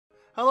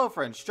Hello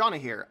friends, Jonnii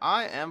here.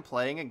 I am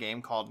playing a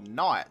game called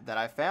Naut that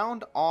I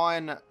found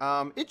on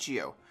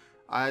itch.io.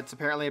 It's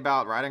apparently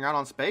about riding around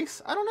on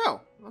space. I don't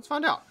know. Let's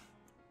find out.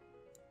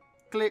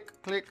 Click,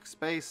 click,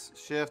 space,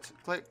 shift,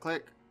 click,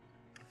 click,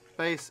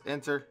 space,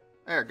 enter.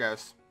 There it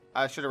goes.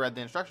 I should have read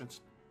the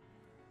instructions.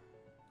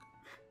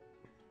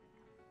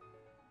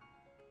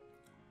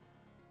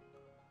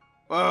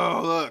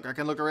 Oh, look, I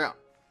can look around.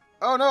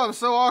 Oh no, I'm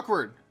so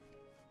awkward.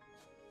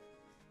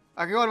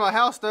 I can go into my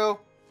house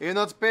though, even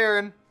though it's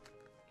barren.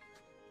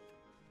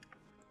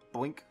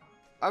 Boink.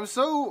 I'm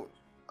so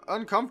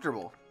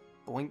uncomfortable.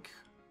 Boink.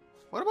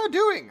 What am I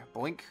doing?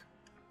 Boink.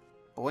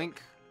 Boink.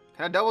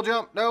 Can I double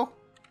jump? No.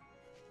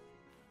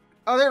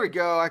 Oh, there we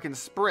go. I can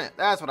sprint.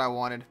 That's what I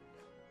wanted.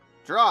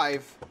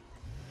 Drive.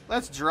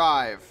 Let's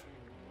drive.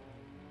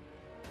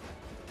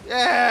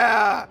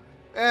 Yeah!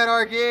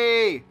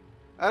 Anarchy!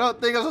 I don't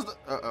think I'm supposed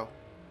to... Uh-oh.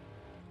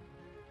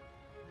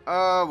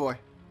 Oh, boy.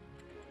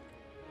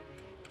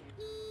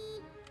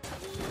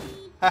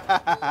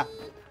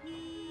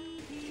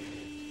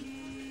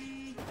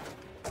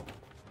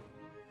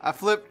 I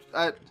flipped.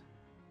 I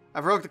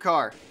broke the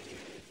car.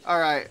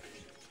 Alright.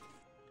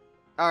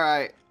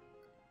 Alright.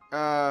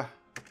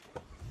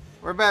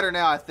 We're better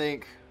now, I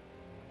think.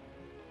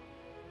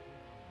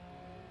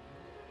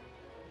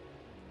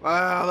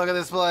 Wow, look at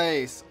this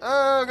place.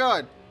 Oh,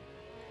 God.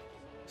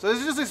 So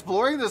this is just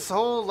exploring this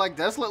whole, like,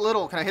 desolate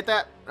little... Can I hit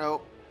that?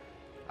 No.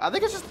 I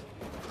think it's just...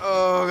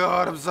 Oh,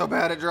 God, I'm so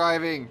bad at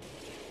driving.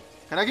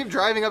 Can I keep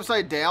driving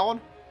upside down?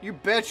 You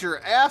bet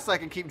your ass I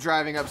can keep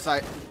driving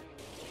upside...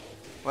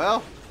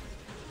 Well...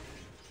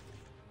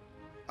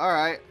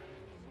 Alright.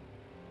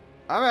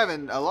 I'm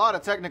having a lot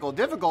of technical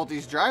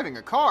difficulties driving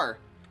a car.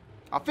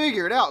 I'll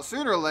figure it out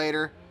sooner or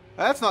later.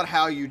 That's not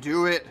how you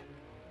do it.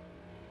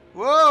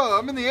 Whoa,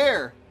 I'm in the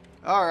air.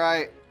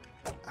 Alright.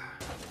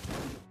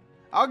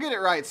 I'll get it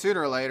right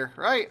sooner or later,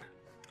 right?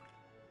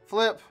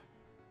 Flip.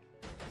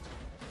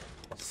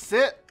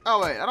 Sit.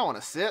 Oh, wait, I don't want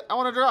to sit. I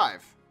want to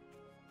drive.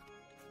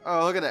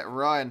 Oh, look at that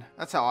run.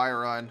 That's how I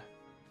run.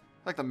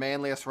 Like the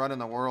manliest run in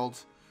the world.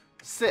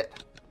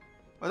 Sit.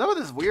 Was that what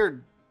this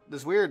weird...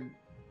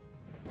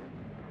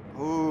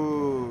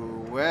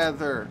 Ooh,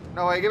 weather.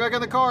 No, wait, get back in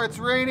the car. It's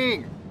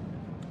raining.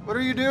 What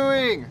are you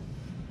doing?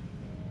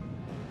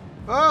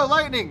 Oh,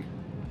 lightning.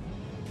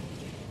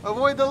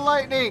 Avoid the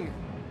lightning.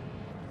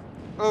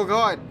 Oh,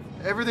 God.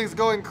 Everything's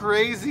going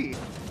crazy.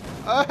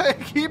 I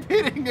keep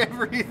hitting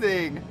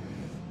everything.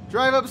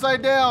 Drive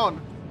upside down.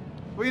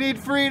 We need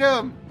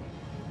freedom.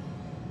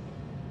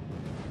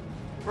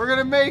 We're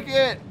gonna make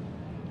it.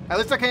 At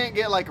least I can't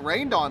get, like,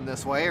 rained on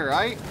this way,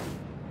 right?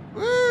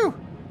 Woo!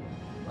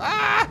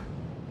 Ah!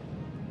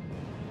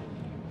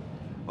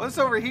 What's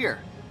over here?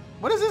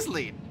 What does this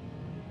lead?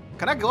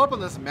 Can I go up on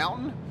this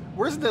mountain?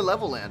 Where's the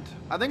level end?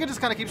 I think it just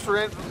kind of keeps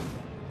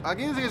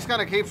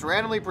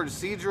randomly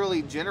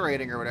procedurally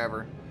generating or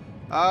whatever.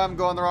 I'm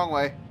going the wrong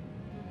way.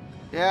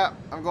 Yeah,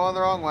 I'm going the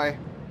wrong way.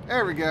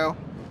 There we go.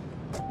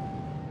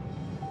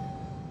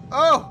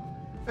 Oh!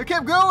 It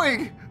kept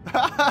going!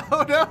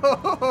 Oh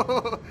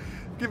no!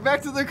 Get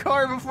back to the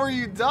car before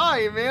you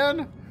die,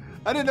 man!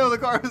 I didn't know the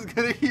car was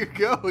gonna keep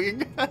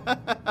going.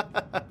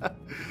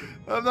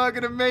 I'm not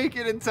gonna make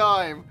it in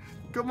time.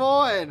 Come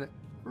on!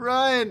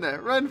 Run!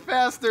 Run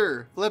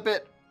faster! Flip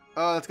it.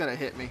 Oh, that's gonna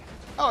hit me.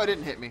 Oh, it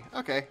didn't hit me.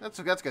 Okay, that's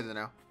good to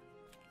know.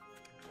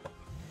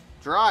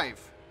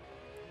 Drive.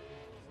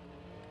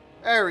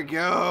 There we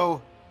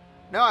go.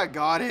 Now I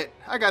got it.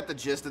 I got the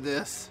gist of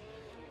this.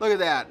 Look at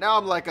that. Now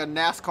I'm like a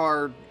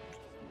NASCAR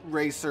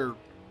racer.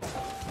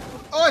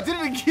 Oh, I did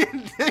it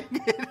again.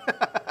 Dang it.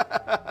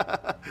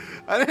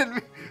 I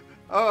didn't...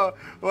 Oh,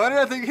 why did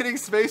I think hitting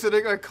space would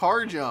make a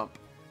car jump?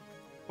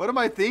 What am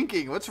I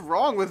thinking? What's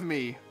wrong with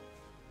me?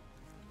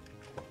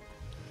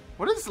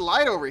 What is this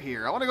light over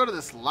here? I want to go to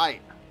this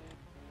light.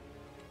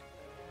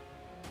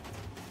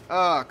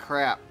 Oh,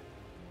 crap.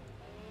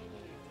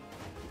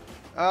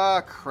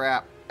 Oh,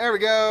 crap. There we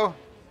go.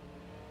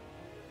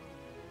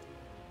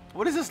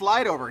 What is this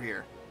light over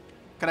here?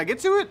 Can I get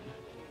to it?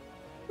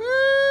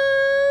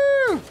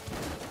 Woo!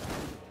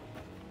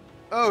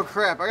 Oh,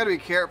 crap. I gotta be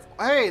careful.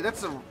 Hey,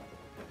 that's a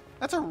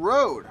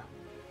road.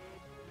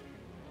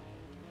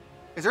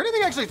 Is there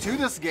anything actually to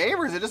this game,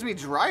 or is it just me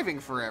driving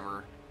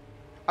forever?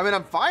 I mean,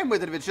 I'm fine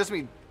with it if it's just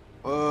me...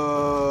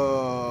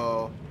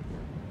 Oh.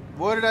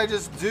 What did I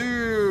just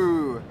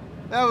do?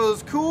 That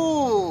was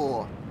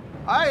cool.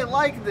 I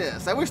like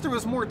this. I wish there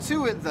was more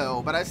to it,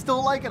 though, but I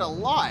still like it a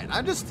lot.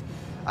 I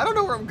don't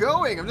know where I'm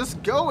going. I'm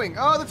just going.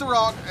 Oh, that's a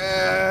rock.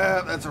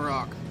 That's a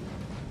rock.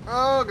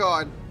 Oh,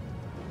 God.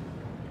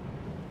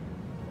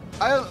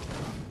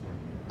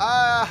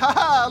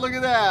 Haha, look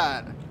at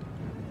that.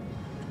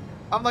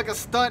 I'm like a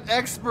stunt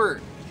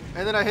expert.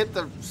 And then I hit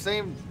the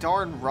same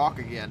darn rock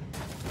again.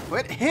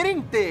 Quit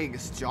hitting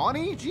things,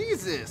 Jonnii.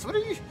 Jesus,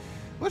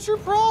 what's your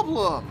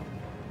problem?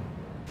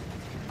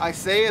 I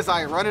say as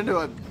I run into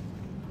a...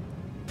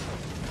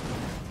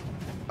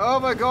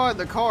 Oh my God,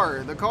 the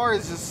car. The car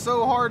is just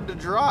so hard to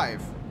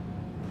drive.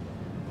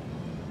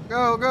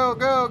 Go, go,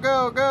 go,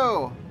 go,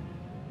 go.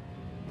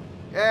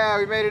 Yeah,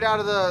 we made it out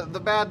of the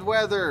bad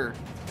weather.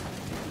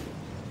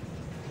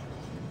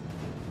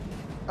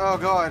 Oh,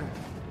 God.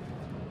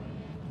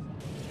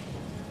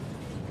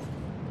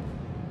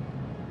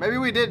 Maybe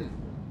we didn't.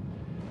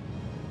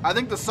 I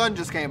think the sun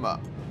just came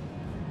up.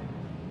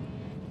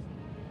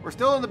 We're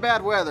still in the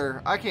bad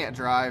weather. I can't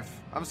drive.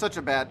 I'm such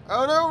a bad...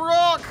 Oh, no,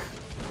 rock!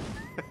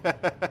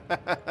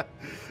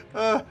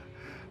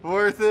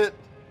 Worth it.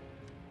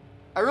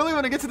 I really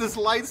want to get to this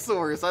light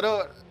source. I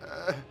don't...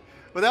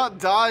 without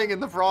dying in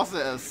the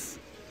process.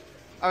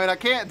 I mean, I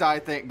can't die,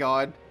 thank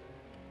God.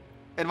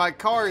 And my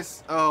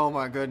car's... Oh,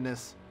 my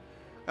goodness.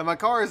 And my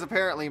car is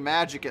apparently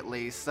magic, at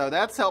least. So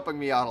that's helping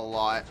me out a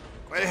lot.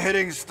 Quit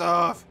hitting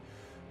stuff.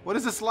 What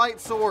is this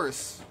light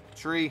source?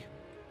 Tree.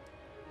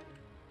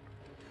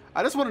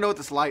 I just want to know what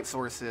this light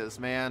source is,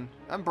 man.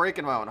 I'm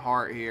breaking my own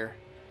heart here.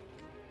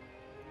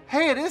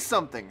 Hey, it is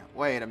something.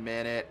 Wait a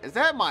minute. Is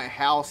that my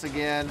house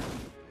again?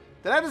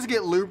 Did I just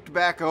get looped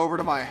back over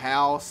to my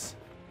house?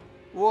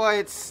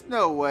 What?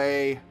 No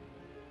way.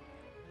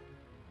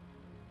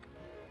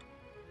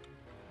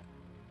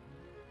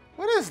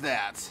 What is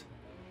that?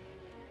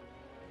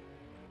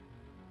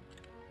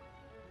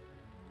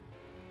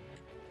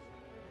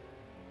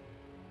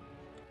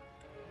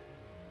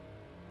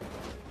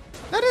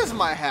 That is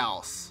my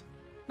house.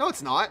 No,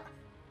 it's not.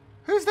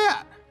 Who's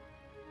that?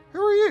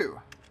 Who are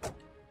you?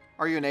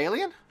 Are you an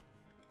alien?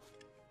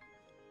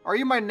 Are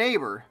you my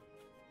neighbor?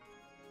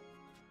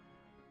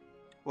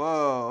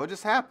 Whoa, what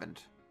just happened?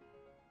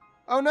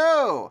 Oh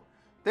no!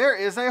 There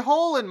is a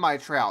hole in my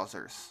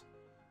trousers.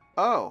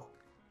 Oh.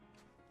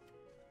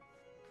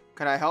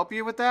 Can I help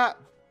you with that?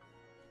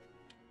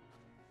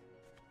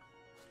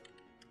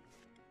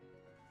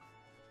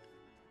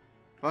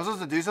 Am I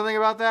supposed to do something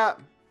about that?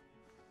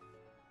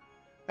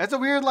 That's a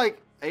weird,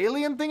 like,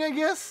 alien thing, I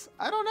guess?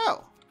 I don't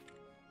know.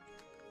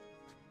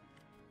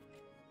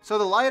 So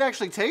the light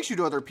actually takes you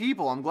to other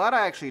people. I'm glad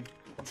I actually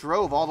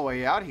drove all the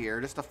way out here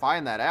just to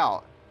find that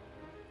out.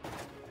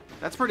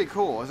 That's pretty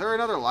cool. Is there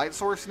another light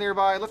source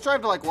nearby? Let's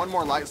drive to, like, one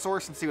more light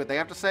source and see what they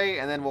have to say,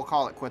 and then we'll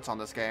call it quits on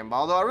this game.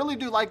 Although I really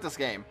do like this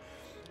game.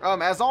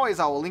 As always,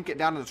 I will link it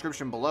down in the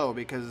description below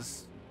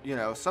because, you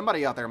know,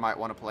 somebody out there might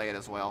want to play it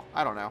as well.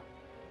 I don't know.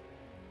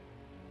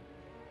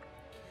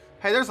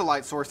 Hey, there's a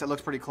light source that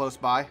looks pretty close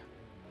by.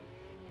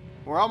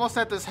 We're almost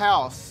at this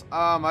house.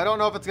 I don't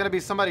know if it's going to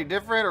be somebody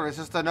different or it's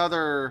just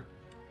another...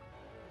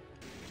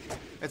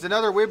 It's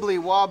another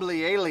wibbly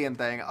wobbly alien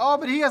thing. Oh,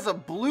 but he has a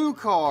blue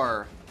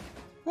car.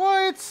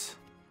 What?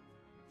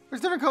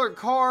 There's different colored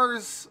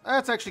cars.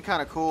 That's actually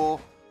kind of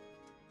cool.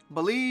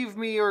 Believe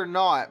me or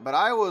not, but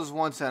I was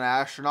once an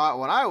astronaut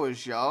when I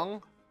was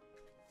young.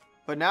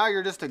 But now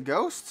you're just a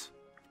ghost?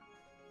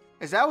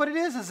 Is that what it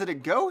is? Is it a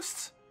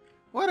ghost?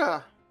 What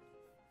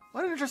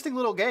an interesting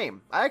little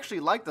game. I actually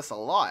like this a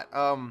lot.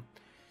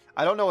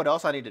 I don't know what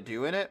else I need to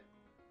do in it.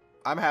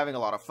 I'm having a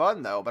lot of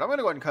fun though, but I'm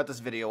gonna go ahead and cut this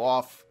video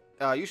off.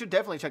 You should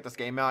definitely check this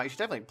game out. You should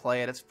definitely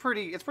play it. It's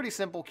pretty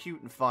simple,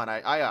 cute, and fun.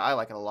 I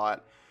like it a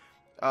lot.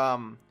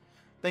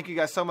 Thank you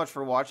guys so much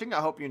for watching. I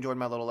hope you enjoyed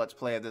my little Let's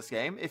Play of this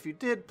game. If you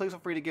did, please feel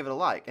free to give it a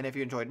like. And if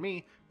you enjoyed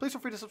me, please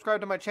feel free to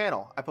subscribe to my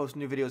channel. I post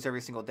new videos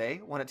every single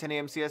day, one at 10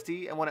 a.m.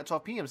 CST and one at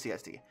 12 p.m.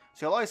 CST.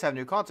 So you'll always have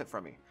new content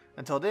from me.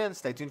 Until then,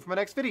 stay tuned for my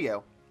next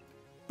video.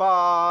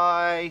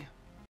 Bye!